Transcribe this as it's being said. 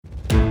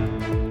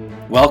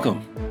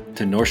Welcome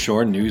to North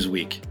Shore News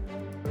Week.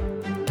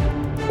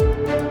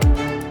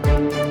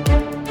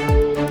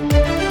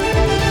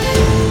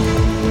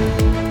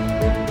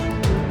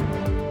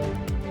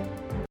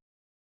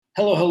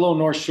 Hello,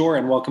 North Shore,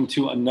 and welcome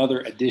to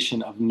another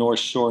edition of North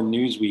Shore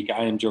News Week.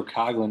 I am Joe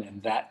Coughlin,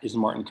 and that is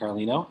Martin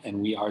Carlino,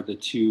 and we are the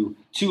two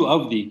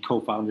of the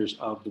co-founders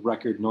of the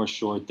record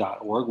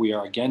northshore.org. We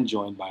are again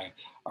joined by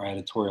our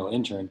editorial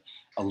intern,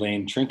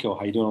 Alayne Trinko.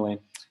 How you doing, Alayne?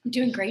 I'm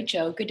doing great,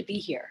 Joe. Good to be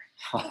here.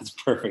 That's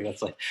perfect.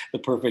 That's like the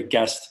perfect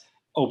guest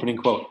opening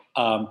quote.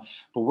 But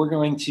we're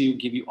going to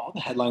give you all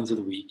the headlines of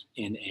the week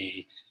in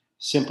a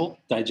simple,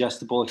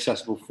 digestible,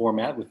 accessible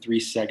format with three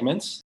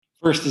segments.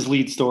 First is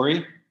lead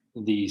story.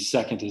 The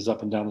second is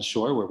up and down the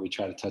shore, where we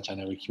try to touch on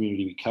every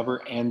community we cover.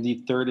 And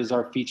the third is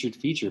our featured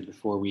feature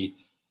before we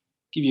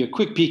give you a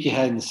quick peek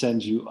ahead and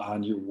send you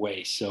on your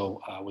way.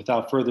 So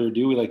without further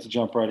ado, we like to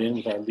jump right in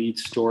with our lead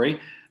story.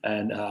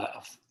 And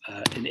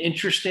an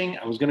interesting,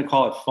 I was going to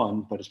call it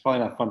fun, but it's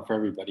probably not fun for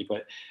everybody.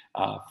 But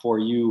for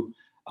you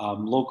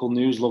local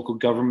news, local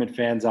government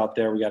fans out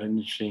there, we got an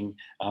interesting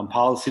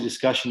policy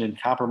discussion and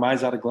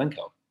compromise out of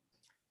Glencoe.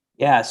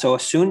 Yeah, so a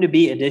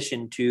soon-to-be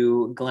addition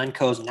to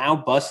Glencoe's now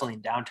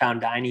bustling downtown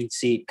dining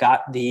scene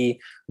got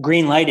the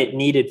green light it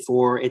needed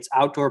for its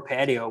outdoor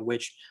patio,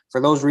 which, for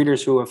those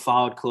readers who have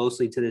followed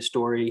closely to this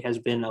story, has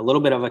been a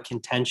little bit of a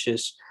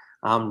contentious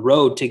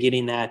road to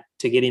getting that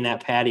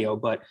patio.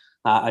 But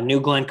a new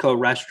Glencoe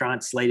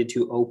restaurant slated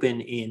to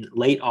open in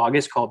late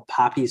August called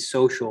Poppy's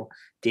Social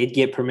did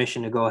get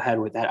permission to go ahead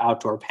with that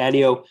outdoor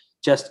patio,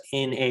 just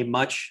in a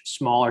much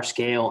smaller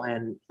scale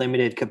and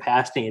limited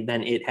capacity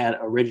than it had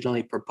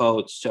originally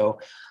proposed. So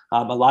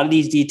a lot of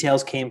these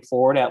details came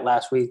forward at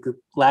last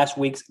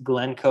week's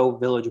Glencoe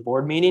Village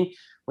Board meeting.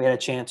 We had a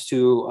chance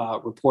to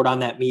report on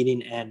that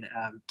meeting and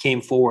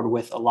came forward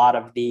with a lot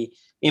of the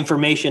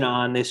information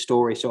on this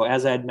story. So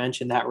as I had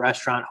mentioned, that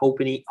restaurant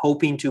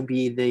hoping to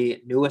be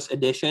the newest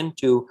addition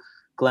to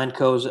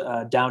Glencoe's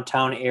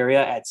downtown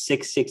area at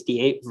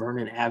 668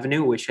 Vernon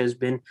Avenue, which has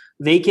been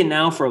vacant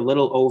now for a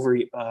little over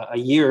a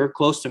year,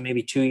 close to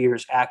maybe 2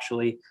 years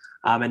actually.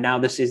 And now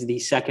this is the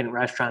second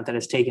restaurant that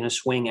has taken a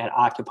swing at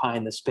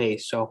occupying the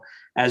space. So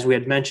as we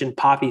had mentioned,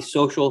 Poppy's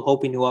Social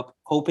hoping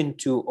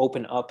to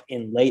open up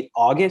in late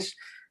August.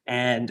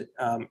 And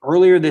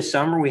earlier this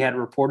summer, we had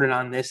reported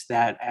on this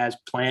that as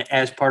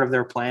part of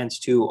their plans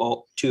to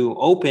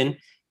open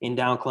in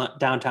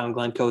downtown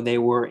Glencoe, they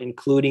were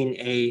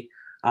including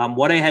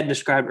what I had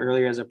described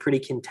earlier as a pretty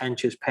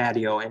contentious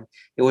patio. And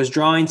it was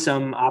drawing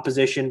some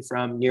opposition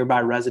from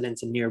nearby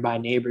residents and nearby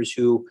neighbors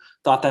who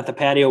thought that the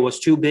patio was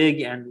too big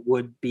and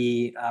would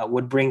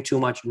bring too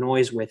much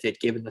noise with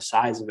it, given the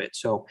size of it.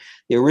 So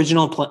the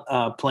original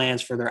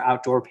plans for their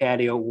outdoor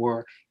patio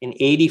were an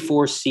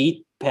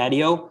 84-seat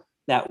patio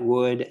that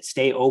would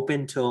stay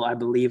open till, I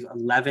believe,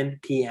 11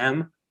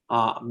 p.m.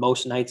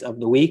 Most nights of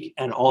the week,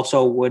 and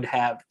also would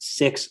have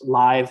 6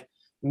 live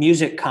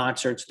music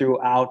concerts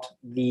throughout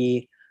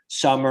the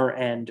summer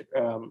and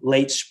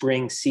late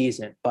spring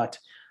season. But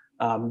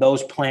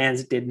those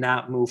plans did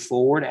not move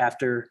forward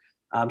after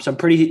some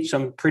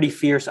pretty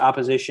fierce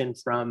opposition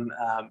from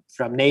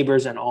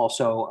neighbors, and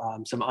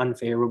also some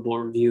unfavorable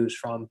reviews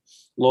from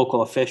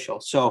local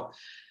officials. So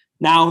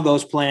now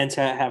those plans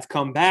have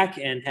come back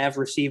and have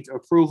received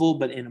approval,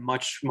 but in a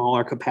much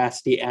smaller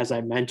capacity, as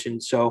I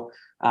mentioned. So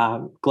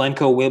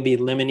Glencoe will be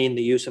limiting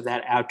the use of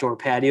that outdoor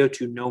patio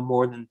to no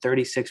more than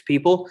 36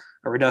 people,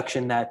 a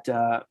reduction that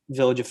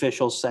village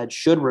officials said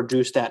should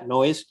reduce that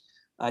noise.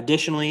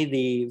 Additionally,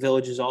 the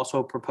village is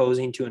also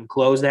proposing to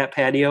enclose that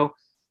patio.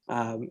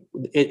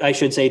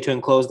 To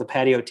enclose the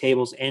patio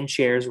tables and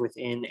chairs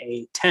within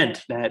a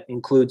tent that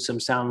includes some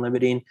sound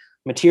limiting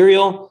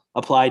material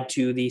applied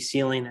to the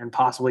ceiling and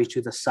possibly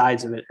to the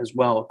sides of it as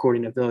well,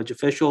 according to village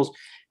officials.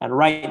 And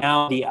right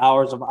now, the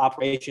hours of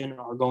operation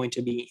are going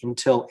to be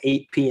until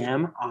 8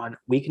 p.m. on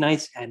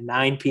weeknights and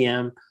 9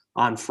 p.m.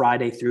 on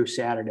Friday through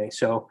Saturday.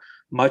 So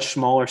much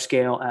smaller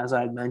scale, as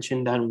I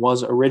mentioned, than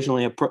was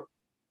originally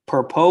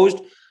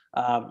proposed.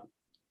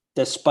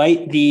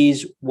 Despite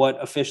these,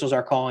 what officials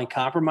are calling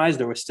compromise,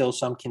 there was still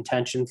some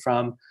contention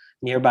from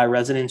nearby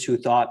residents who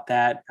thought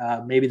that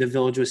maybe the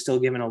village was still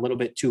giving a little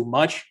bit too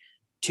much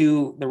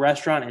to the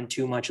restaurant and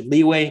too much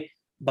leeway.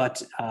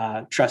 But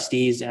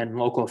trustees and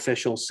local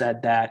officials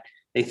said that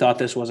they thought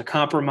this was a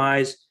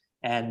compromise,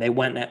 and they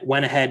went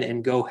ahead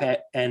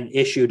and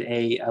issued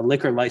a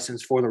liquor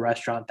license for the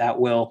restaurant that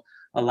will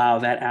allow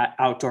that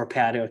outdoor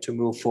patio to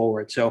move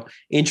forward. So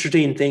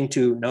interesting thing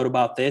to note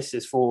about this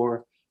is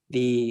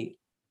the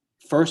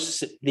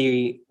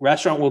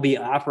restaurant will be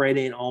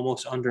operating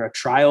almost under a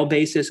trial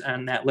basis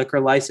on that liquor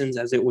license,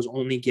 as it was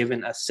only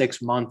given a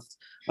 6-month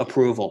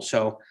approval.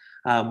 So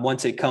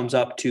once it comes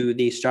up to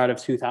the start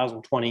of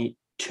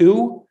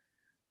 2022,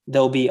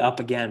 they'll be up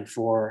again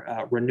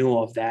for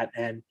renewal of that.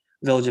 And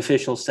village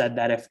officials said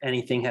that if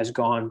anything has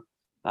gone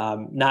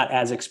not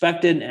as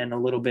expected and a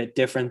little bit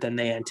different than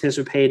they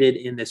anticipated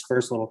in this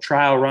first little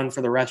trial run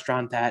for the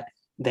restaurant, that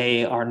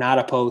they are not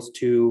opposed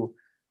to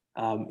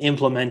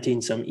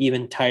implementing some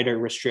even tighter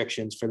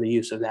restrictions for the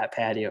use of that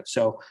patio.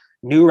 So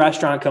new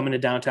restaurant coming to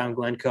downtown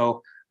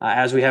Glencoe.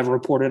 As we have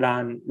reported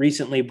on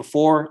recently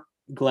before,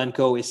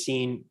 Glencoe is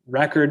seeing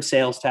record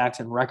sales tax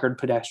and record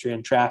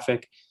pedestrian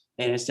traffic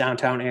in its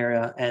downtown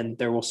area. And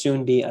there will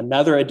soon be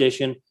another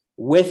addition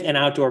with an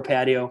outdoor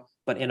patio,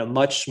 but in a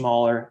much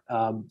smaller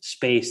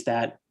space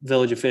that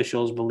village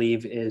officials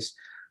believe is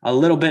a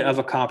little bit of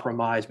a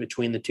compromise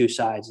between the two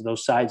sides,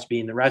 those sides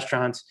being the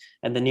restaurants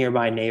and the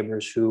nearby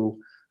neighbors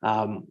who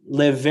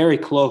live very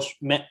close.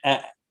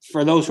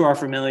 For those who are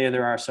familiar,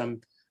 there are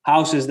some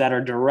houses that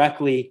are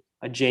directly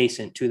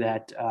adjacent to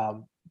that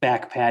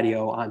back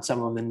patio on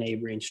some of the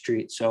neighboring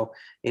streets. So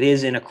it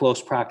is in a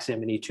close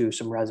proximity to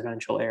some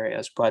residential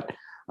areas, but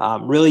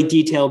really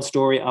detailed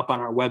story up on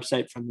our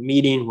website from the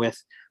meeting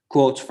with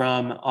quotes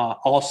from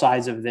all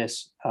sides of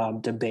this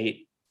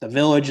debate, the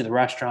village, the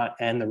restaurant,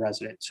 and the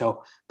resident.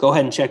 So go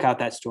ahead and check out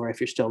that story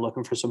if you're still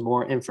looking for some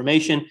more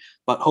information,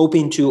 but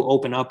hoping to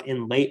open up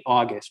in late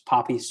August,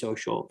 Poppy's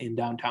Social in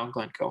downtown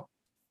Glencoe.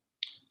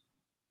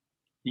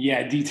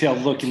 Yeah,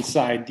 detailed look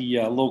inside the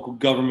local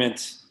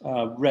government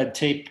red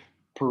tape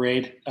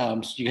parade.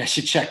 So you guys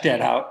should check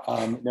that out.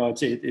 No,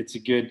 it's a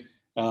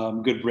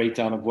good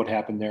breakdown of what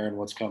happened there and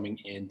what's coming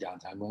in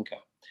downtown Glencoe.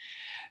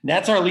 And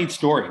that's our lead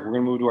story. We're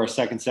going to move to our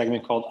second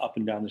segment called Up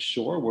and Down the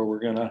Shore, where we're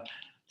going to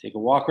take a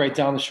walk right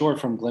down the shore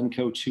from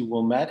Glencoe to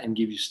Wilmette and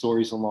give you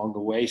stories along the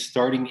way.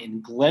 Starting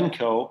in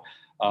Glencoe,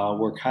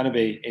 we're kind of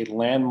a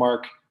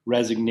landmark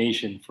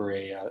resignation for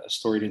a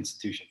storied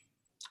institution.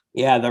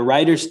 Yeah, the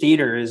Writers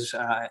Theater is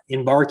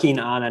embarking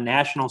on a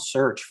national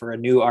search for a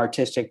new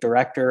artistic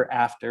director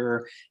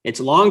after its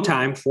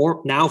longtime,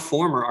 now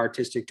former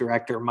artistic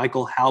director,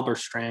 Michael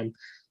Halberstam,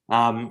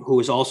 who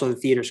is also the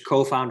theater's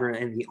co-founder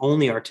and the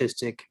only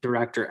artistic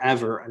director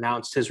ever,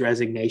 announced his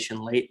resignation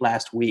late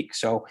last week.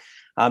 So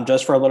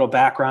just for a little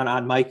background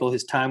on Michael,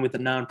 his time with the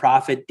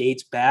nonprofit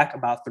dates back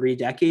about 3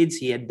 decades.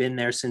 He had been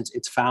there since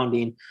its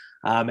founding,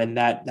 and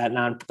that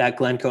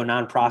Glencoe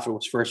nonprofit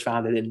was first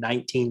founded in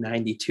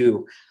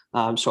 1992.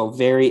 So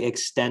very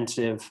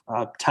extensive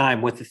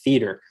time with the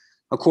theater.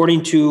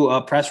 According to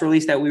a press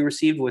release that we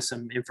received with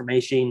some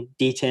information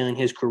detailing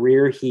his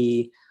career,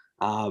 he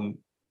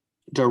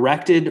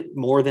directed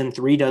more than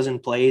 36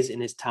 plays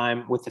in his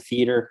time with the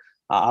theater.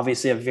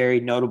 Obviously a very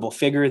notable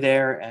figure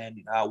there.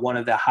 And one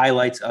of the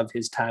highlights of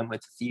his time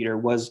with the theater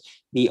was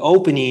the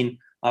opening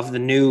of the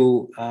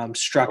new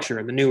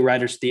structure, the new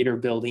Writers Theater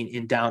building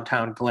in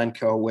downtown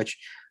Glencoe, which,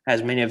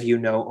 as many of you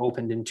know,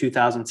 opened in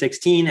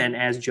 2016. And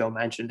as Joe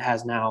mentioned,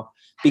 has now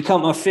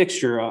become a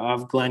fixture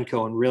of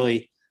Glencoe and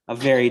really a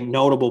very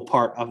notable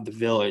part of the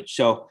village.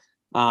 So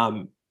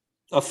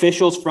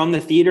officials from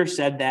the theater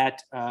said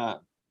that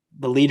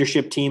the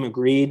leadership team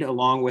agreed,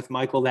 along with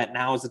Michael, that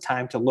now is the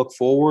time to look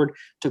forward,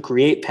 to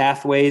create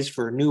pathways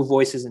for new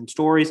voices and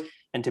stories,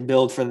 and to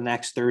build for the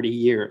next 30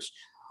 years.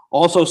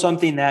 Also,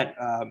 something that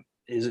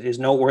is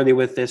noteworthy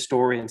with this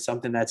story and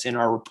something that's in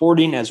our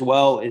reporting as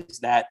well is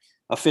that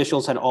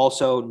officials had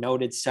also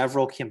noted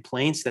several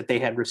complaints that they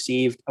had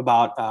received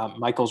about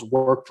Michael's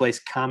workplace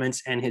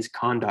comments and his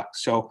conduct.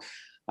 So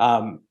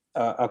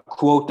a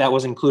quote that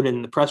was included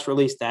in the press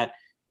release that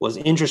was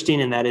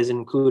interesting and that is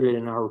included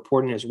in our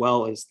reporting as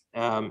well is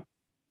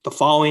the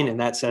following, and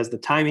that says, "The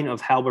timing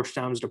of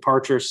Halberstam's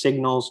departure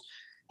signals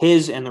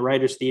his and the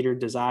Writers Theater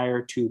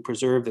desire to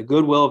preserve the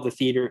goodwill of the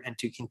theater and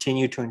to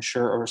continue to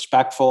ensure a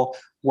respectful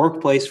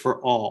workplace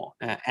for all,"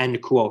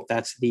 end quote.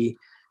 That's the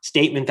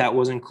statement that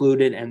was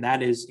included, and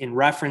that is in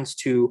reference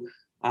to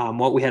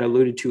what we had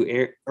alluded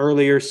to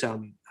earlier,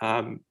 some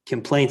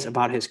complaints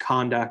about his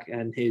conduct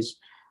and his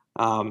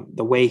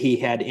the way he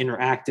had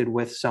interacted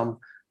with some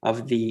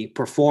of the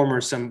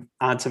performers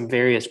on some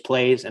various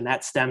plays, and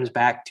that stems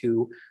back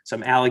to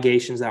some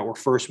allegations that were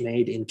first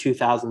made in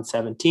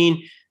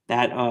 2017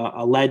 that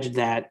alleged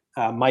that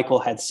Michael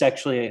had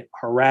sexually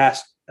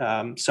harassed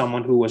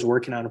someone who was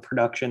working on a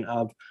production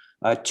of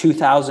a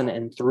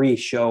 2003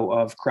 show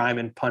of Crime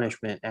and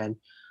Punishment. And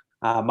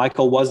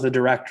Michael was the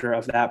director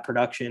of that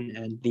production,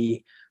 and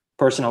the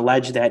person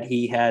alleged that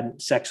he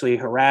had sexually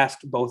harassed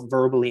both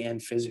verbally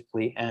and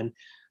physically. And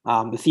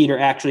the theater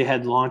actually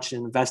had launched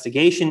an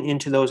investigation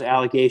into those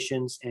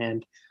allegations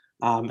and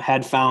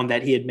had found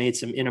that he had made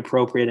some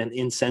inappropriate and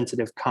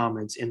insensitive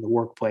comments in the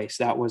workplace.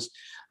 That was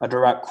a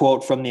direct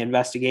quote from the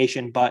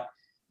investigation, but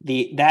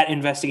that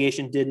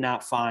investigation did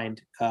not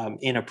find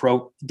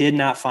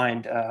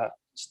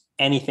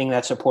anything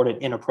that supported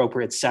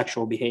inappropriate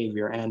sexual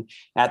behavior. And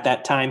at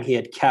that time, he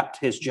had kept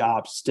his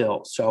job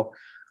still. So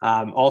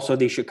also,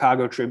 the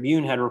Chicago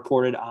Tribune had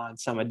reported on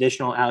some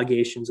additional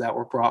allegations that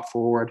were brought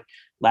forward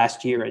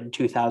last year in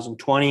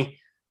 2020.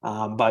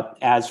 But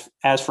as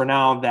for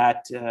now,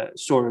 that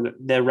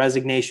the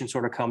resignation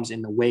sort of comes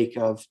in the wake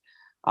of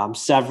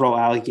several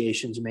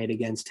allegations made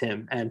against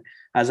him. And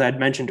as I had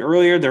mentioned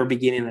earlier, they're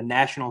beginning a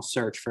national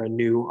search for a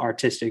new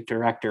artistic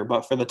director.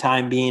 But for the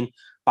time being,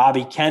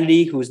 Bobby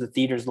Kennedy, who's the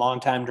theater's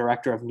longtime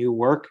director of new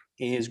work,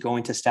 is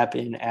going to step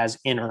in as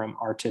interim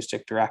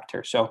artistic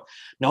director. So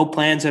no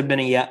plans have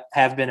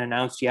been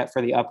announced yet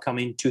for the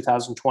upcoming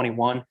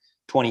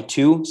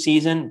 2021-22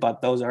 season,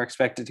 but those are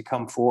expected to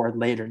come forward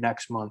later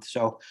next month.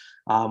 So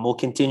we'll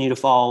continue to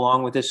follow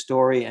along with this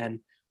story, and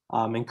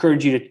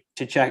encourage you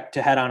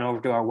to head on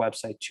over to our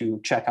website to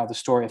check out the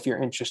story if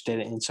you're interested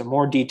in some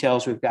more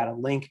details. We've got a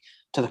link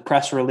to the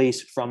press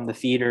release from the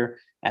theater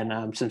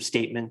and some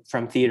statement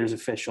from theater's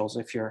officials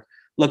if you're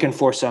looking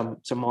for some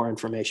more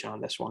information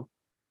on this one.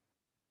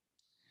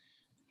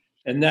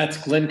 And that's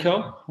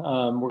Glencoe.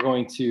 We're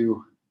going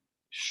to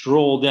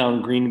stroll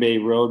down Green Bay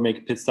Road, make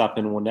a pit stop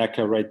in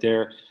Winnetka right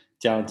there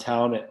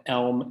downtown at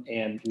Elm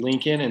and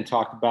Lincoln, and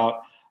talk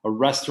about a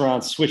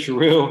restaurant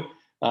switcheroo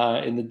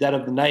in the dead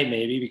of the night,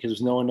 maybe,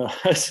 because no one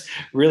knows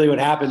really what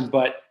happened.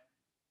 But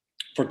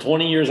for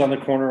 20 years on the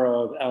corner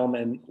of Elm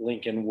and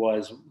Lincoln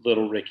was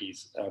Little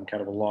Ricky's,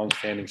 kind of a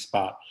long-standing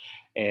spot.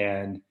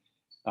 And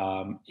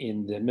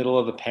in the middle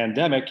of the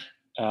pandemic,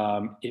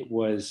 it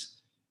was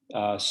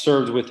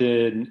served with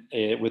an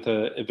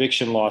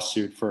eviction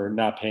lawsuit for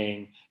not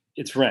paying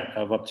its rent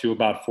of up to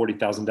about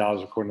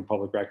 $40,000 according to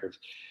public records.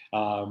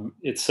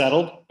 It's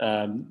settled.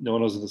 No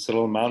one knows the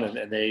settled amount,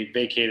 and they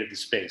vacated the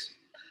space.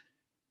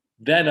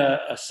 Then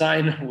a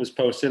sign was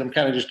posted. I'm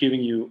kind of just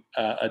giving you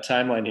a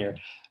timeline here.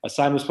 A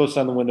sign was posted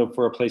on the window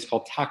for a place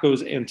called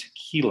Tacos and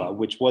Tequila,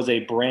 which was a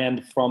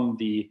brand from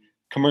the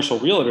commercial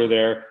realtor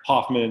there,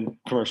 Hoffman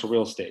Commercial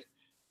Real Estate,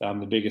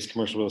 the biggest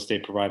commercial real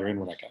estate provider in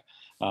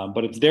Winnetka.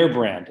 But it's their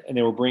brand, and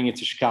they were bringing it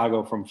to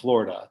Chicago from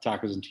Florida,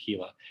 Tacos and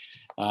Tequila.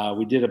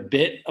 We did a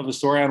bit of a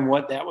story on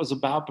what that was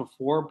about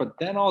before, but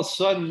then all of a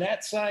sudden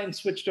that sign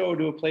switched over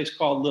to a place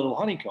called Little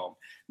Honeycomb.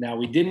 Now,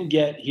 we didn't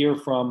hear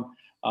from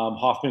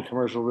Hoffman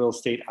Commercial Real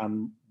Estate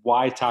on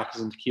why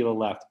Tacos and Tequila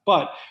left,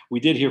 but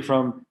we did hear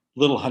from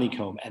Little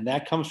Honeycomb, and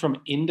that comes from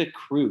Inda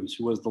Cruz,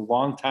 who was the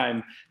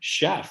longtime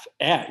chef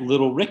at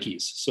Little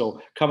Ricky's.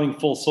 So coming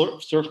full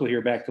circle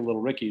here back to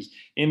Little Ricky's,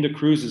 Inda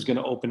Cruz is going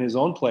to open his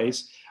own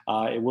place.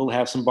 It will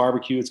have some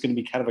barbecue. It's going to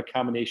be kind of a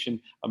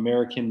combination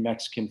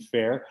American-Mexican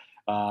fare,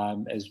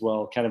 as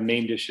well, kind of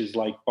main dishes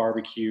like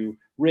barbecue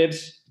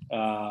ribs,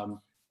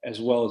 as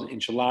well as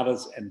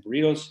enchiladas and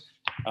burritos.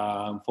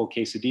 Full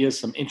quesadillas,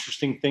 some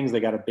interesting things. They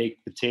got a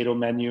baked potato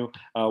menu,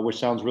 which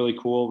sounds really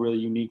cool, really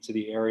unique to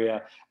the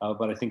area.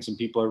 But I think some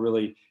people are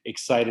really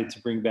excited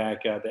to bring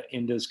back the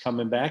Inda's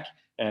coming back,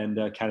 and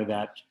kind of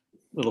that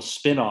little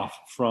spin-off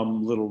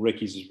from Little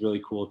Ricky's is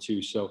really cool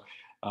too. So,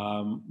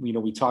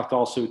 we talked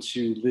also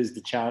to Liz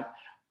DeChant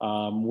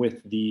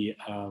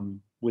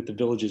with the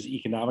village's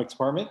economic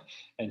department,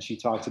 and she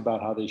talked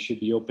about how they should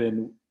be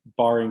open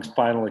barring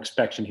final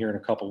inspection here in a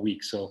couple of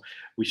weeks. So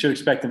we should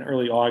expect in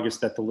early August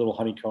that the Little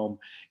Honeycomb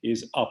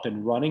is up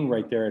and running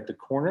right there at the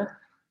corner.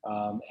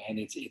 And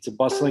it's a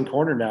bustling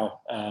corner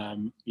now.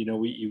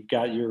 You've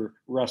got your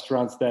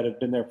restaurants that have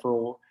been there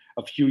for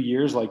a few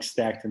years, like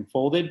Stacked and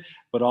Folded,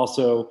 but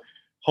also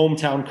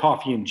Hometown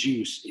Coffee and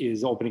Juice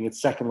is opening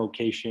its second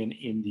location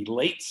in the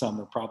late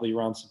summer, probably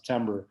around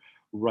September,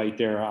 right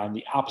there on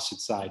the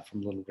opposite side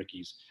from Little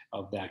Ricky's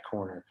of that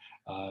corner.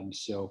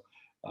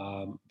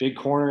 Big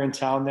corner in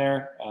town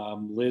there.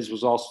 Liz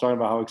was also talking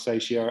about how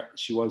excited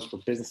she was for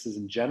businesses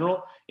in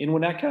general in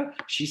Winnetka.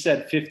 She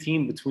said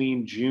 15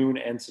 between June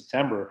and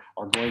September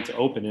are going to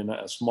open in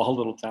a small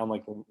little town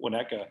like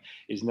Winnetka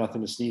is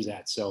nothing to sneeze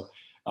at. So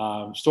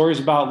stories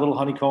about Little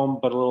Honeycomb,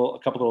 but a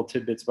couple little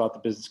tidbits about the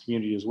business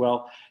community as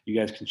well. You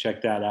guys can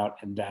check that out.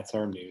 And that's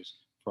our news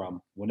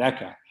from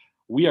Winnetka.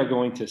 We are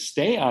going to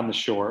stay on the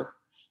shore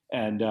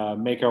and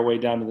make our way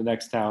down to the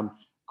next town,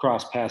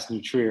 cross past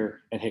New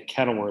Trier and hit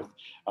Kenilworth,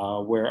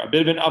 where a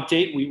bit of an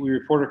update. We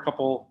reported a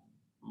couple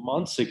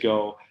months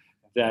ago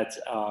that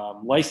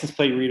license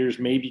plate readers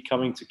may be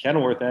coming to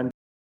Kenilworth, and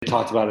they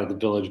talked about it at the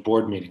village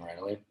board meeting, right,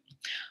 Alayne?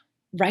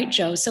 Right,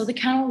 Joe. So the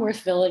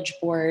Kenilworth Village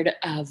Board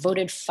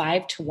voted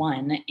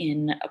 5-1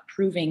 in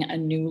approving a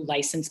new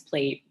license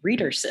plate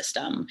reader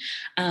system.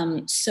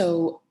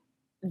 So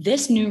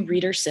this new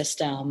reader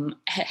system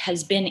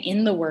has been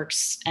in the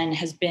works and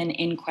has been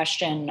in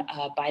question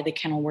by the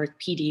Kenilworth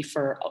PD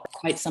for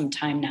quite some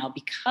time now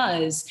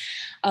because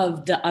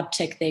of the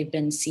uptick they've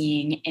been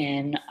seeing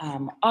in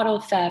auto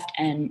theft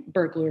and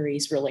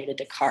burglaries related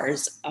to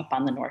cars up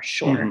on the North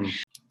Shore. Mm-hmm.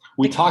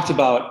 We talked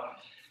about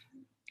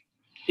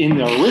in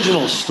the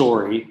original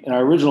story, in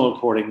our original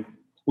reporting,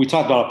 we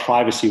talked about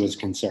privacy was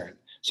concerned.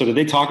 So did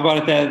they talk about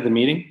it at the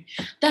meeting?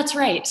 That's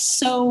right.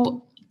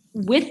 So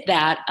with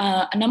that,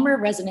 a number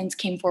of residents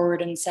came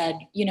forward and said,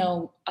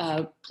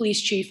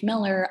 Police Chief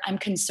Miller, I'm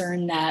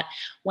concerned that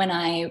when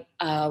I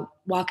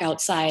walk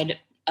outside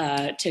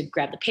to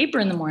grab the paper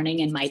in the morning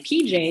in my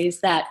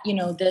PJs, that,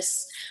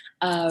 this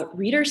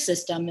reader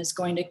system is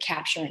going to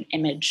capture an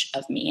image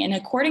of me. And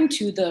according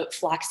to the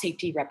flock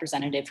safety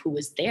representative who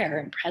was there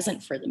and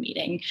present for the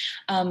meeting,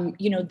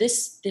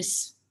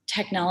 this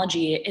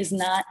technology does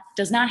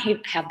not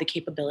have the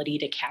capability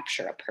to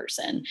capture a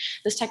person.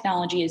 This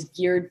technology is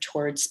geared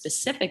towards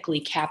specifically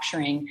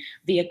capturing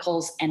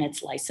vehicles and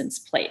its license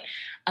plate.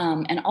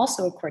 And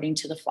also, according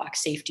to the flock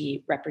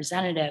safety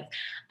representative,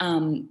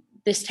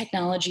 this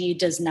technology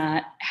does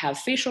not have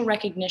facial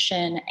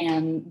recognition,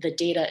 and the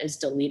data is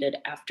deleted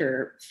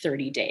after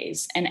 30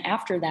 days. And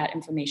after that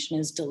information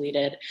is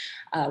deleted,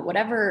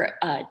 whatever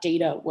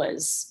data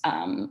was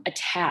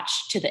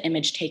attached to the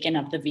image taken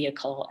of the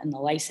vehicle and the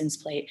license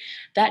plate,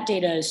 that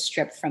data is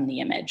stripped from the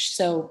image.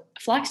 So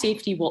flock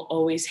safety will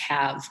always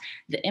have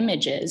the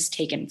images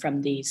taken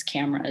from these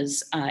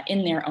cameras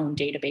in their own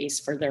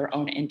database for their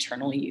own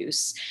internal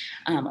use,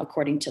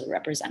 according to the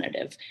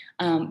representative.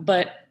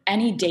 But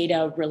any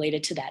data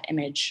related to that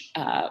image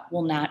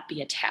will not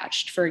be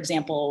attached. For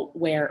example,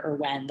 where or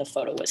when the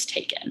photo was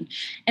taken.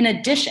 In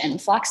addition,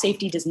 flock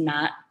safety is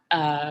not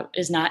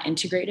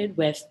integrated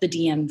with the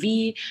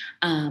DMV,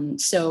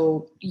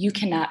 so you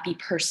cannot be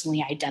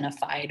personally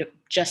identified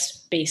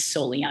just based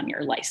solely on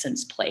your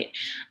license plate.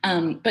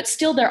 But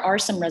still, there are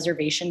some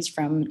reservations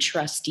from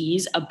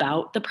trustees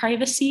about the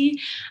privacy.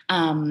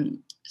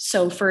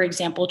 So, for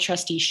example,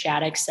 Trustee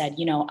Shattuck said,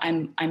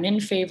 I'm in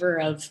favor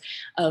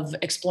of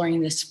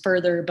exploring this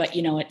further, but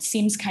it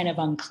seems kind of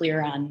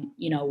unclear on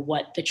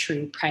what the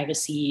true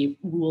privacy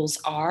rules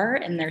are,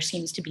 and there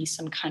seems to be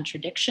some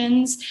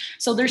contradictions.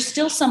 So there's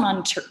still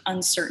some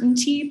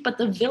uncertainty, but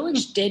the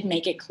village did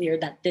make it clear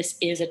that this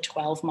is a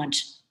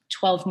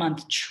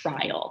 12-month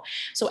trial.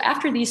 So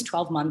after these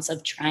 12 months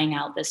of trying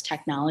out this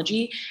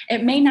technology,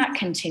 it may not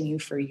continue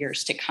for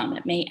years to come.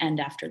 It may end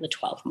after the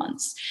 12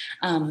 months.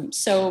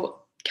 So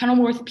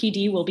Kenilworth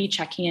PD will be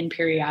checking in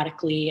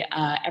periodically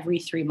every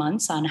 3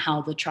 months on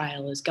how the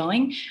trial is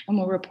going, and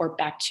we'll report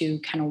back to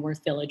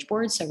Kenilworth Village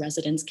Board so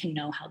residents can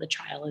know how the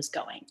trial is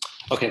going.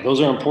 Okay,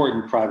 those are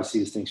important privacy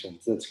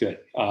distinctions. That's good.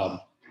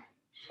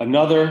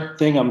 Another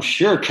thing I'm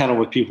sure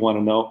Kenilworth people want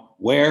to know,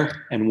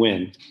 where and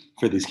when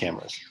for these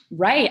cameras?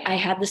 Right, I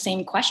had the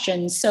same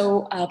question.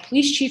 So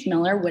Police Chief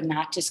Miller would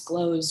not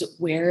disclose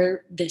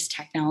where this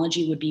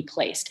technology would be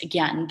placed.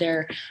 Again,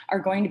 there are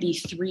going to be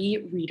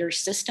 3 reader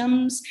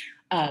systems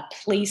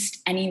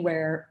placed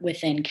anywhere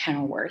within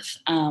Kenilworth.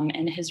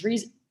 And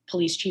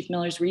Police Chief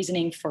Miller's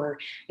reasoning for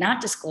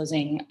not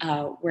disclosing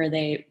where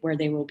they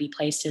will be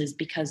placed is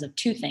because of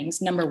 2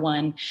 things. Number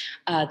one,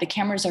 the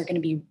cameras are going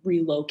to be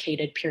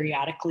relocated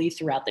periodically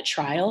throughout the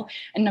trial.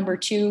 And number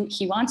 2,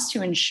 he wants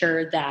to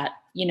ensure that,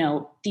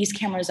 these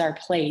cameras are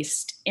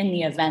placed in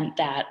the event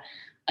that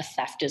a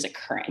theft is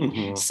occurring.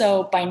 Mm-hmm.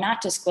 So by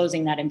not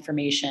disclosing that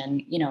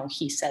information,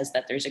 he says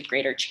that there's a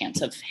greater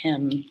chance of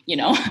him,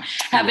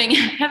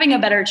 having a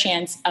better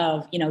chance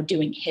of,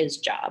 doing his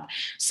job.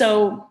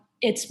 So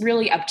it's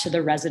really up to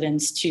the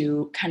residents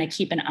to kind of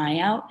keep an eye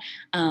out.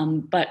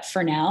 But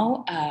for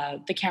now,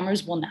 the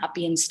cameras will not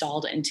be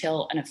installed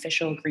until an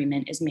official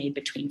agreement is made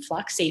between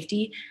Flock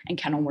Safety and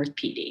Kenilworth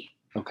PD.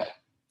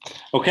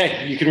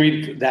 Okay, you can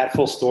read that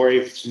full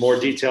story, some more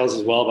details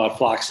as well about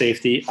flock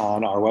safety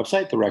on our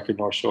website,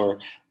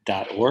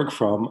 therecordnorthshore.org,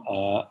 from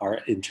our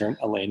intern,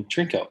 Alayne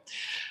Trinko.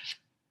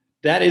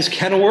 That is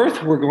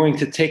Kenilworth. We're going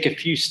to take a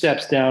few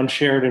steps down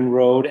Sheridan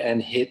Road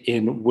and hit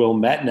in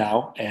Wilmette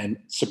now. And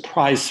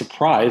surprise,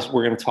 surprise,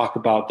 we're going to talk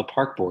about the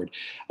park board.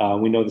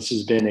 We know this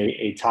has been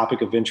a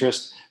topic of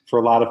interest for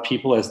a lot of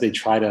people as they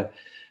try to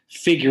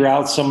figure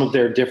out some of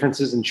their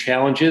differences and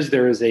challenges.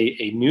 There is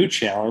a new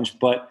challenge,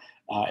 but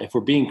if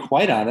we're being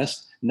quite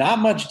honest, not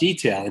much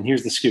detail. And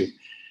here's the scoop.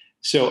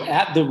 So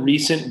at the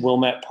recent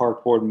Wilmette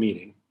Park Board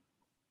meeting,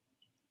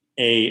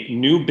 a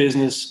new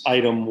business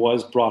item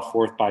was brought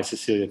forth by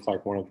Cecilia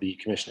Clark, one of the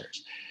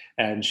commissioners.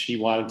 And she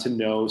wanted to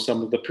know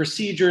some of the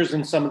procedures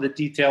and some of the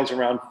details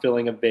around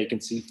filling a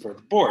vacancy for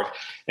the board.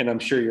 And I'm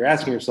sure you're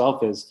asking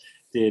yourself,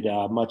 did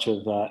much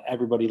of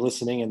everybody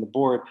listening in the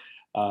board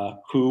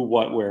who,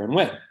 what, where, and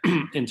when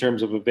in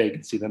terms of a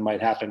vacancy that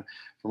might happen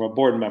from a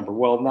board member?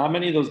 Well, not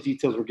many of those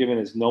details were given,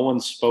 as no one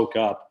spoke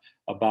up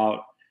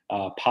about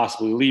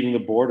possibly leaving the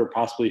board, or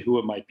possibly who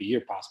it might be,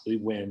 or possibly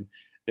when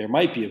there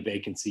might be a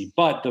vacancy.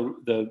 But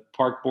the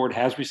park board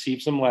has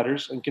received some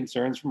letters and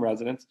concerns from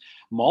residents.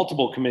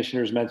 Multiple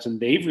commissioners mentioned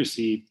they've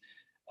received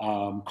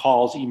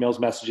calls, emails,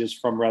 messages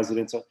from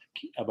residents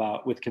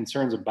with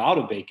concerns about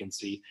a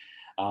vacancy.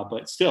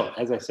 But still,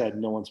 as I said,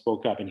 no one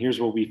spoke up. And here's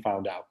what we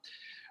found out.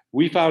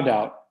 We found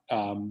out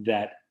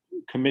that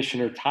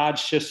Commissioner Todd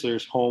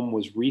Schisler's home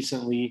was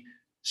recently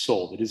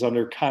sold. It is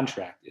under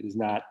contract. It has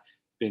not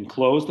been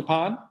closed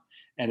upon,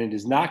 and it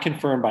is not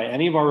confirmed by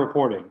any of our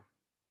reporting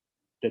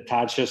that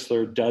Todd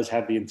Schisler does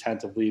have the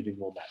intent of leaving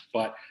Wilmette.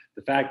 But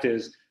the fact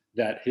is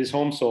that his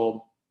home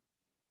sold,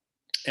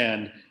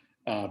 and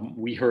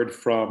we heard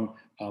from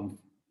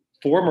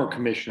former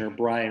Commissioner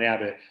Brian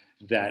Abbott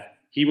that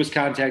he was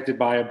contacted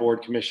by a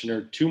board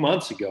commissioner 2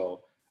 months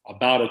ago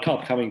about an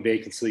upcoming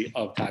vacancy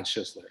of Todd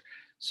Schisler.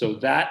 So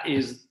that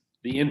is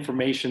the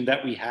information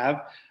that we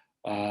have.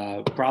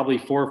 Probably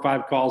 4 or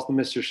 5 calls to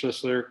Mr.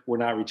 Schisler were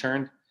not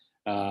returned.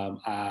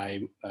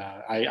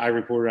 I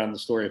reported on the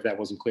story if that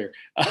wasn't clear.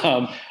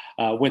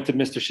 Went to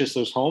Mr.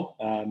 Schisler's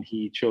home.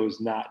 He chose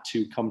not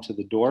to come to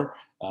the door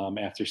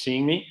after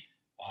seeing me.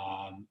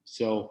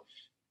 So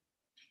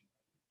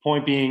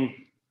point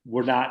being,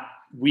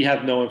 we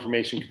have no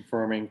information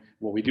confirming.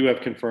 What we do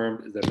have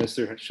confirmed is that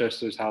Mr.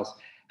 Schisler's house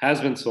has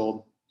been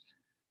sold,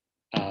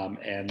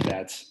 and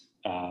that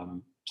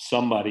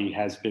somebody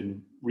has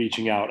been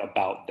reaching out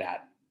about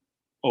that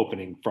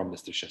opening from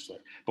Mr. Schisler,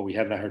 but we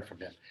have not heard from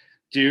him.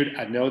 Dude,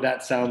 I know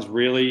that sounds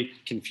really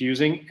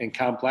confusing and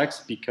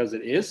complex, because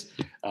it is.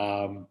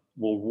 We're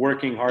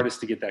working hardest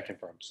to get that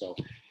confirmed. So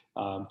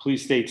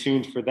please stay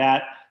tuned for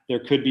that. There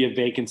could be a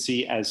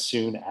vacancy as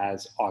soon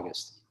as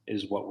August,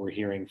 is what we're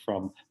hearing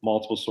from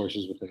multiple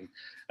sources within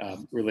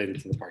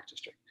related to the Park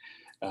District.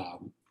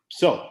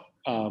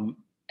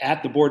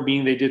 At the board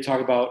meeting, they did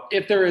talk about,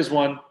 if there is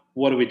one,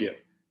 what do we do?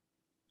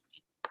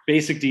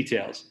 Basic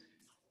details.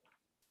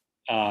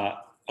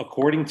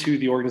 According to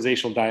the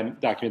organizational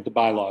document, the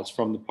bylaws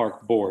from the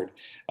park board,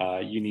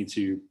 you need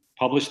to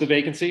publish the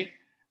vacancy.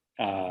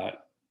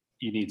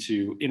 You need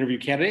to interview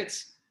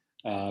candidates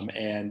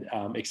and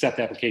accept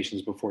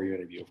applications before you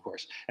interview, of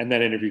course, and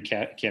then interview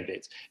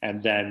candidates.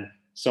 And then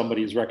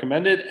somebody is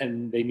recommended,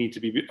 and they need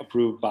to be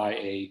approved by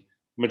a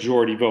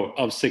majority vote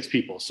of 6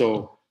 people.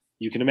 So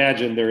you can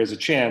imagine there is a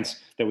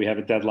chance that we have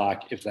a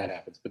deadlock if that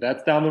happens. But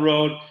that's down the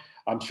road.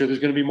 I'm sure there's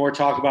going to be more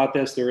talk about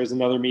this. There is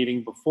another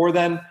meeting before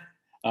then,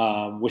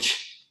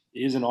 which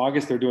is in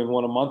August. They're doing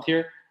one a month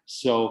here.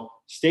 So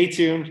stay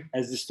tuned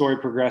as the story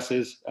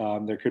progresses.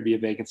 There could be a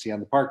vacancy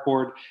on the park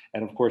board.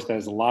 And of course,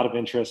 there's a lot of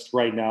interest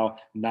right now.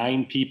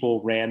 9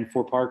 people ran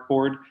for park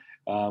board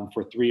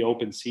for 3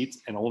 open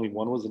seats, and only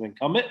 1 was an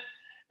incumbent.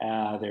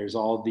 There's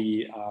all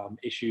the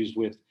issues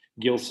with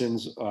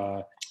Gilson's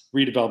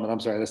redevelopment. I'm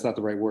sorry, that's not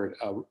the right word.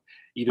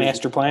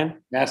 Master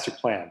plan? Master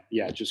plan.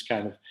 Yeah, just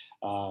kind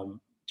of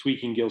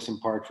tweaking Gilson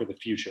Park for the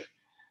future.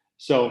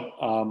 So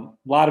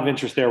a lot of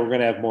interest there. We're going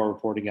to have more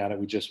reporting on it.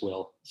 We just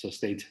will. So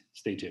stay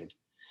tuned.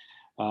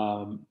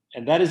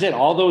 And that is it.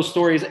 All those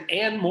stories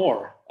and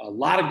more. A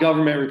lot of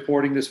government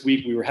reporting this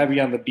week. We were heavy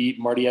on the beat.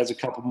 Marty has a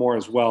couple more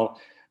as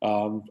well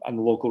on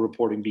the local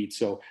reporting beat.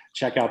 So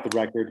check out the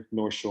record,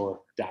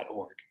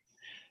 northshore.org.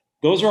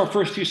 Those are our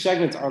first 2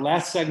 segments. Our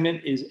last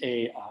segment is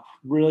a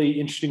really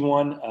interesting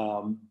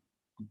one,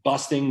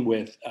 busting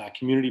with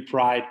community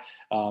pride.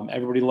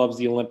 Everybody loves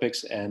the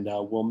Olympics, and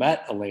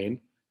Wilmette, Alayne,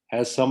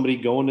 has somebody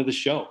going to the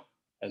show,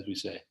 as we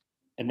say.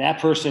 And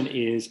that person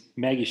is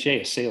Maggie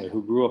Shea, a sailor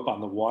who grew up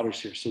on the waters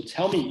here. So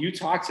tell me, you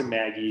talked to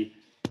Maggie.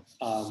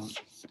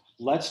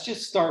 Let's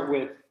just start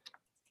with,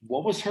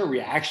 what was her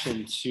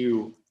reaction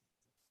to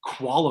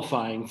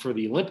qualifying for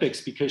the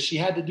Olympics? Because she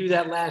had to do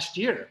that last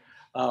year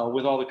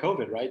with all the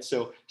COVID, right?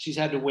 So she's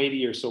had to wait a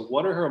year. So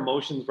what are her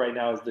emotions right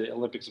now as the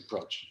Olympics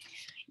approach?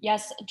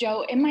 Yes,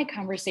 Joe, in my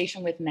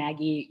conversation with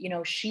Maggie,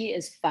 she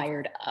is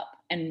fired up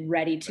and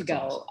ready to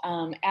go.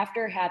 Awesome.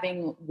 After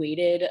having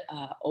waited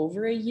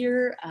over a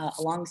year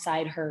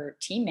alongside her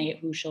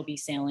teammate, who she'll be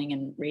sailing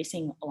and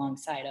racing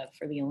alongside of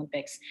for the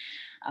Olympics.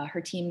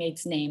 Her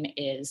teammate's name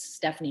is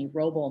Stephanie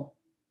Roble.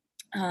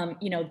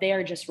 They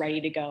are just ready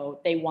to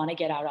go. They want to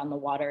get out on the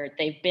water.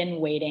 They've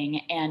been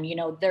waiting, and,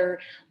 they're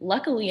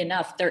luckily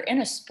enough, they're in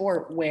a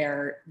sport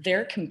where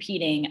they're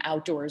competing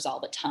outdoors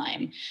all the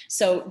time.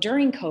 So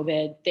during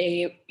COVID,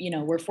 they,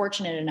 were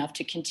fortunate enough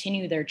to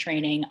continue their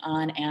training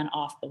on and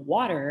off the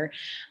water.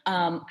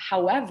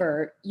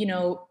 However,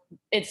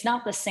 it's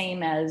not the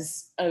same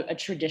as a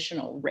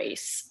traditional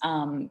race.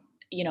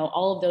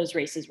 All of those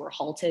races were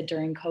halted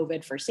during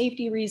COVID for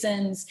safety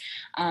reasons,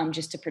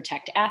 just to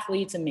protect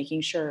athletes and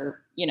making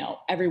sure,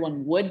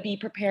 everyone would be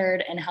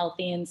prepared and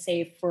healthy and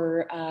safe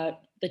for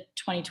the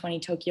 2020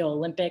 Tokyo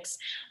Olympics,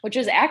 which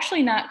is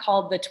actually not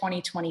called the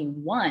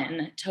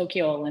 2021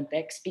 Tokyo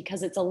Olympics,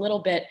 because it's a little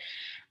bit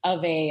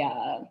of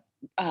an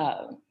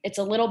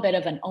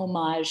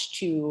homage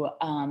to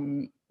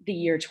the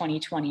year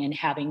 2020 and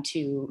having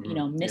to,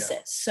 miss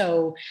it.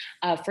 So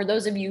for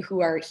those of you who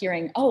are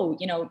hearing,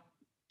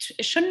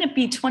 shouldn't it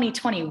be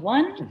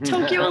 2021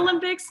 Tokyo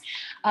Olympics?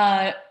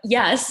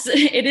 Yes,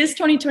 it is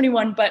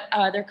 2021, but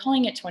they're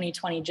calling it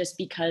 2020 just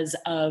because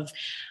of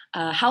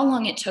how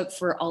long it took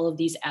for all of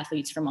these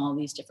athletes from all of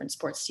these different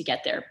sports to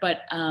get there.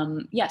 But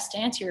yes, to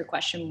answer your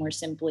question more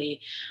simply,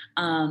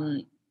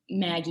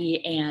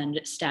 Maggie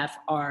and Steph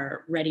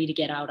are ready to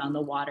get out on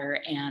the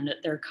water, and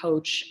their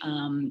coach,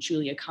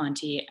 Julia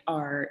Conti,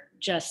 are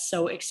just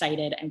so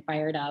excited and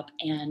fired up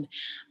and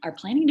are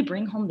planning to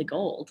bring home the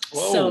gold.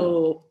 Whoa.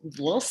 So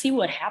we'll see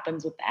what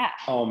happens with that.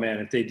 Oh man,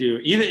 if they do,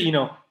 either,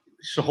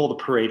 she'll hold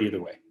a parade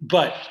either way.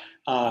 But,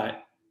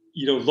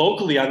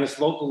 locally, on this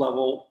local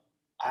level,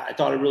 I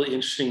thought it really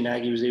interesting.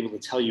 Maggie was able to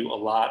tell you a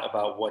lot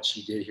about what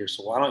she did here.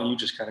 So why don't you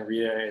just kind of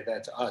reiterate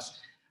that to us?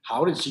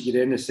 How did she get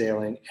into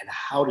sailing, and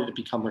how did it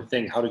become her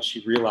thing? How did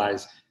she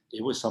realize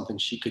it was something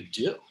she could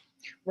do?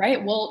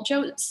 Right. Well,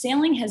 Joe,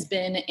 sailing has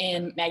been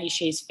in Maggie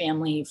Shea's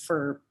family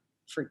for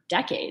for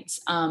decades.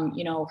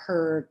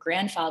 Her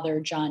grandfather,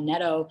 John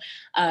Netto,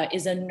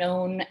 is a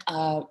known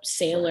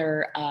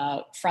sailor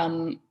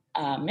from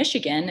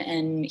Michigan,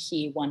 and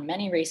he won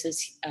many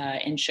races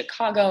in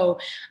Chicago,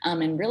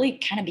 and really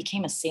kind of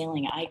became a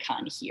sailing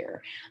icon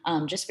here,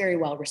 just very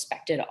well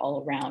respected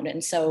all around.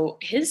 And so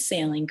his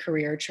sailing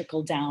career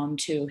trickled down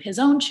to his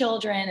own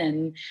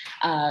children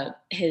and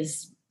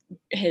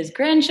his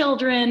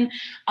grandchildren.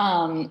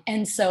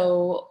 And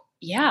so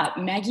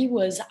Maggie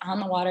was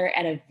on the water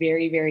at a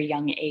very, very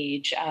young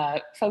age.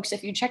 Folks,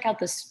 if you check out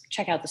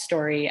the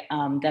story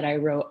that I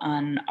wrote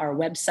on our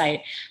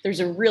website, there's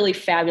a really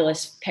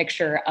fabulous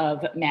picture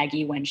of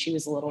Maggie when she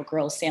was a little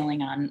girl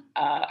sailing on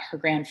her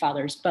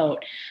grandfather's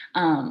boat,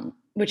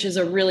 which is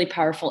a really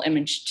powerful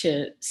image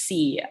to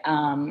see.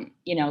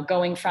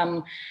 Going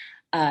from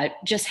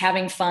just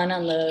having fun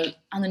on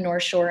the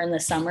North Shore in the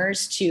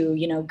summers to,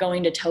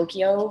 going to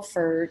Tokyo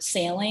for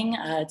sailing.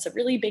 It's a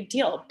really big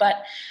deal. But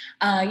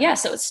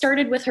so it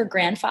started with her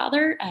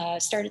grandfather,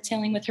 started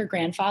sailing with her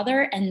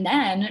grandfather. And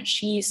then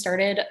she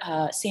started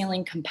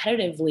sailing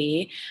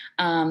competitively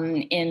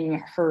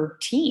in her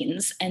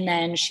teens. And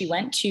then she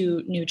went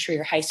to New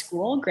Trier High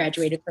School,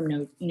 graduated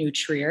from New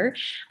Trier,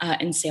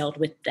 and sailed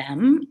with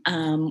them,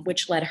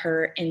 which led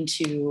her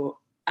into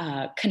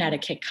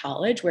Connecticut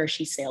College, where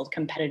she sailed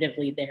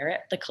competitively there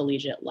at the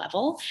collegiate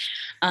level.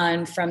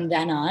 And from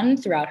then on,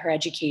 throughout her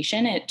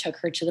education, it took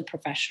her to the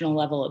professional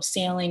level of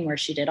sailing, where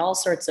she did all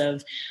sorts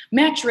of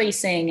match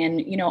racing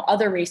and,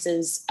 other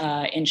races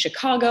in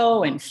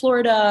Chicago and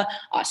Florida,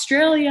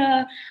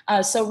 Australia.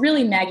 So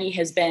really, Maggie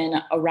has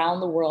been around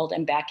the world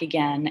and back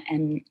again.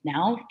 And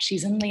now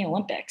she's in the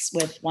Olympics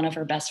with one of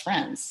her best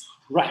friends.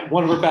 Right.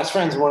 One of her best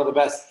friends, one of the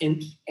best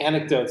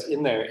anecdotes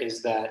in there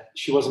is that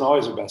she wasn't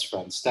always her best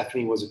friend.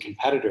 Stephanie was a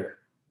competitor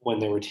when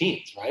they were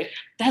teens, right?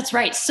 That's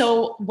right.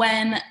 So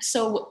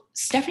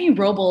Stephanie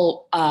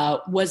Roble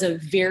was a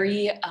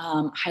very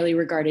highly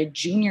regarded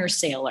junior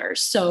sailor.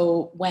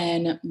 So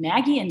when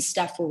Maggie and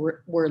Steph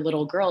were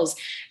little girls,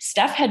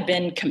 Steph had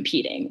been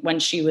competing when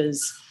she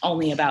was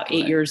only about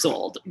 8 years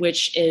old,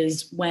 which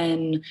is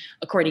when,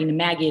 according to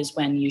Maggie, is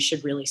when you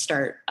should really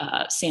start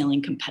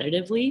sailing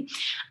competitively.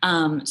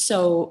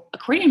 So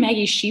according to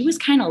Maggie, she was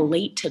kind of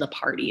late to the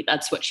party.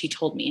 That's what she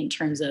told me in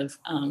terms of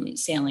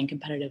sailing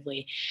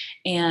competitively.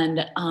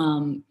 And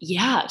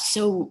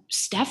so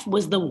Steph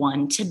was the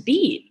one to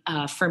beat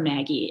for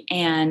Maggie.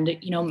 And,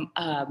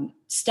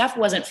 Steph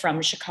wasn't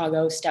from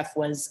Chicago. Steph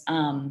was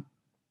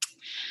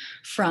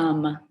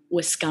from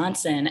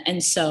Wisconsin.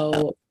 And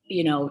so,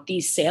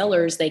 these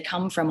sailors, they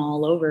come from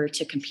all over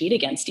to compete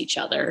against each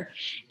other.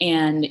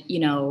 And,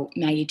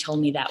 Maggie told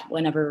me that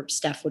whenever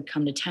Steph would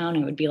come to town,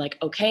 it would be like,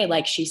 okay,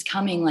 like she's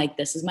coming, like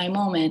this is my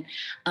moment.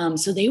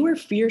 So they were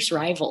fierce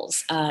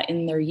rivals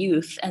in their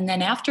youth. And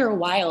then after a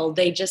while,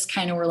 they just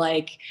kind of were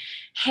like,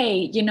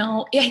 hey,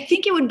 I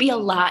think it would be a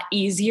lot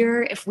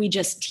easier if we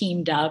just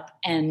teamed up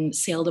and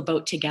sailed a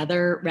boat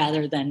together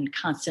rather than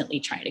constantly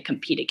trying to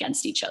compete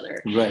against each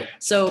other. Right.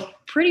 So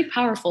pretty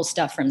powerful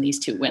stuff from these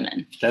two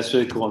women. That's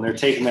really cool. And they're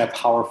taking that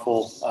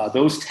powerful,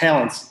 those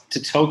talents to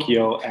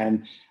Tokyo.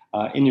 And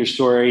in your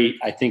story,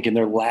 I think in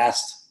their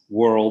last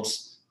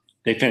Worlds,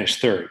 they finished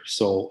third.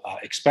 So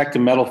expect a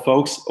medal,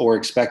 folks, or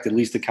expect at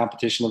least a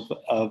competition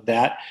of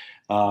that.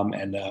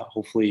 And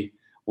hopefully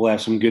we'll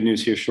have some good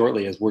news here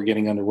shortly as we're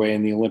getting underway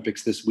in the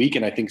Olympics this week.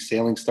 And I think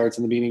sailing starts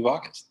in the beginning of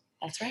August.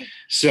 That's right.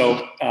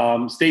 So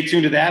stay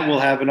tuned to that. We'll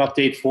have an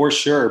update for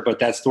sure, but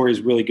that story is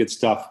really good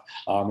stuff.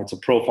 It's a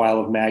profile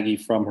of Maggie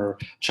from her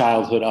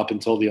childhood up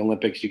until the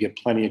Olympics. You get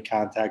plenty of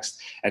context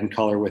and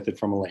color with it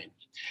from Alayne.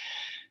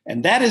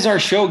 And that is our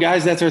show,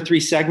 guys. That's our 3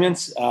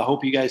 segments.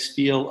 Hope you guys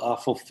feel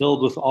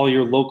fulfilled with all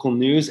your local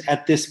news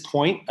at this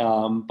point.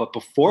 But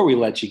before we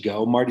let you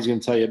go, Marty's going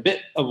to tell you a bit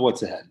of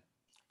what's ahead.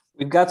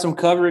 We've got some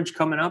coverage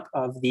coming up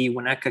of the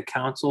Winnetka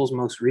Council's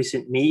most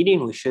recent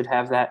meeting. We should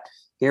have that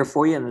here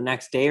for you in the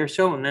next day or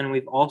so. And then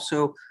we've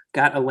also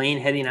got Alayne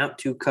heading out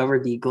to cover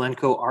the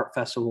Glencoe Art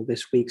Festival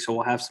this week. So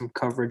we'll have some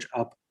coverage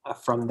up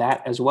from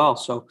that as well.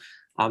 So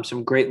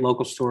some great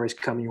local stories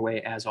coming your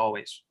way as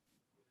always.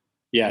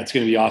 Yeah, it's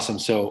going to be awesome.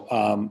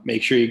 So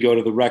make sure you go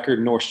to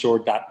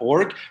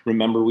therecordnorthshore.org.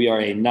 Remember, we are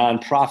a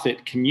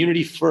nonprofit,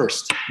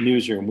 community-first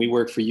newsroom. We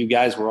work for you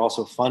guys. We're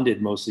also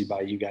funded mostly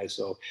by you guys.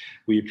 So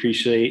we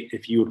appreciate,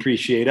 if you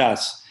appreciate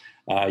us,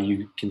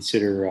 you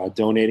consider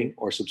donating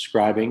or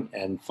subscribing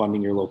and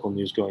funding your local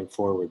news going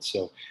forward.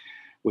 So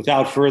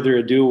without further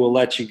ado, we'll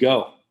let you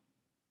go.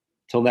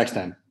 Till next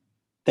time.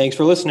 Thanks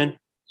for listening.